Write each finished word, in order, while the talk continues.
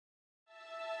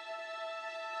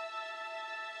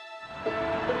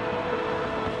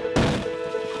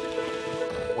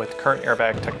With current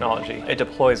airbag technology, it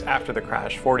deploys after the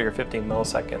crash 40 or 50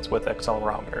 milliseconds with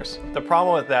accelerometers. The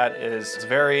problem with that is it's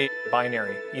very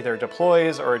binary, either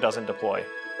deploys or it doesn't deploy.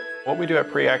 What we do at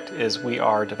PreAct is we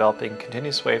are developing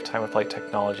continuous wave time-of-flight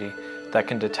technology that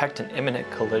can detect an imminent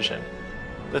collision.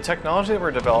 The technology that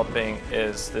we're developing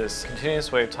is this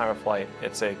continuous wave time-of-flight.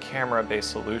 It's a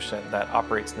camera-based solution that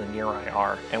operates in the near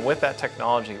IR. And with that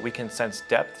technology, we can sense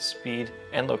depth, speed,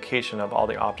 and location of all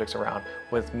the objects around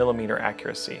with millimeter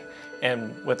accuracy.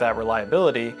 And with that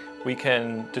reliability, we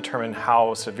can determine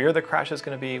how severe the crash is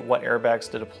going to be, what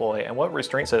airbags to deploy, and what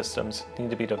restraint systems need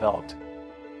to be developed.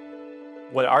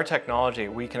 With our technology,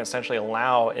 we can essentially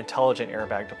allow intelligent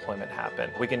airbag deployment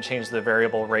happen. We can change the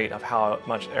variable rate of how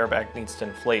much airbag needs to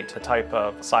inflate, the type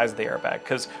of size of the airbag,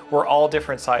 because we're all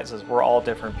different sizes, we're all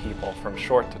different people, from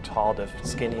short to tall to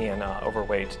skinny and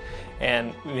overweight.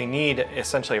 And we need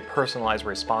essentially a personalized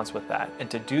response with that.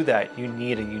 And to do that, you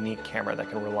need a unique camera that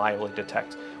can reliably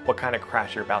detect what kind of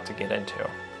crash you're about to get into.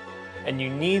 And you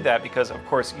need that because, of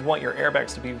course, you want your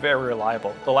airbags to be very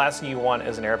reliable. The last thing you want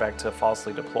is an airbag to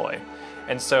falsely deploy.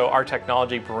 And so our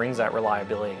technology brings that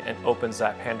reliability and opens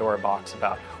that Pandora box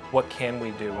about what can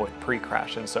we do with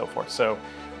pre-crash and so forth. So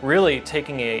really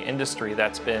taking an industry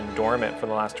that's been dormant for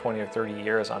the last 20 or 30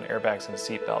 years on airbags and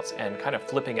seatbelts and kind of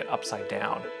flipping it upside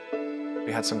down.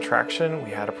 We had some traction,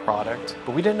 we had a product,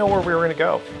 but we didn't know where we were going to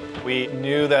go. We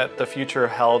knew that the future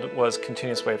held was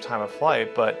continuous wave time of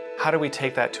flight, but how do we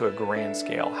take that to a grand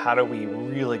scale? How do we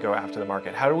really go after the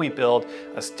market? How do we build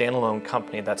a standalone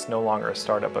company that's no longer a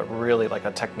startup, but really like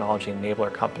a technology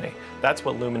enabler company? That's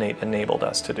what Luminate enabled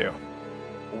us to do.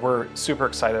 We're super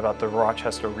excited about the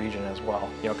Rochester region as well.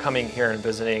 You know, coming here and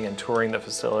visiting and touring the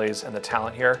facilities and the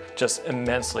talent here, just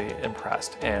immensely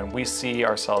impressed. And we see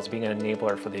ourselves being an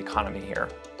enabler for the economy here.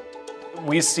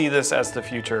 We see this as the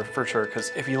future for sure,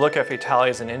 because if you look at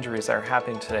fatalities and injuries that are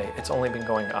happening today, it's only been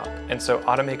going up. And so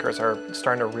automakers are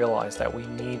starting to realize that we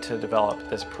need to develop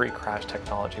this pre-crash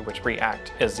technology, which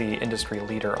PreAct is the industry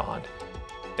leader on.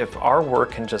 If our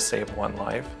work can just save one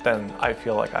life, then I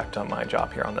feel like I've done my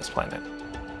job here on this planet.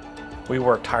 We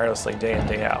work tirelessly day in,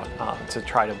 day out to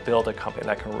try to build a company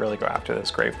that can really go after this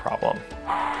grave problem.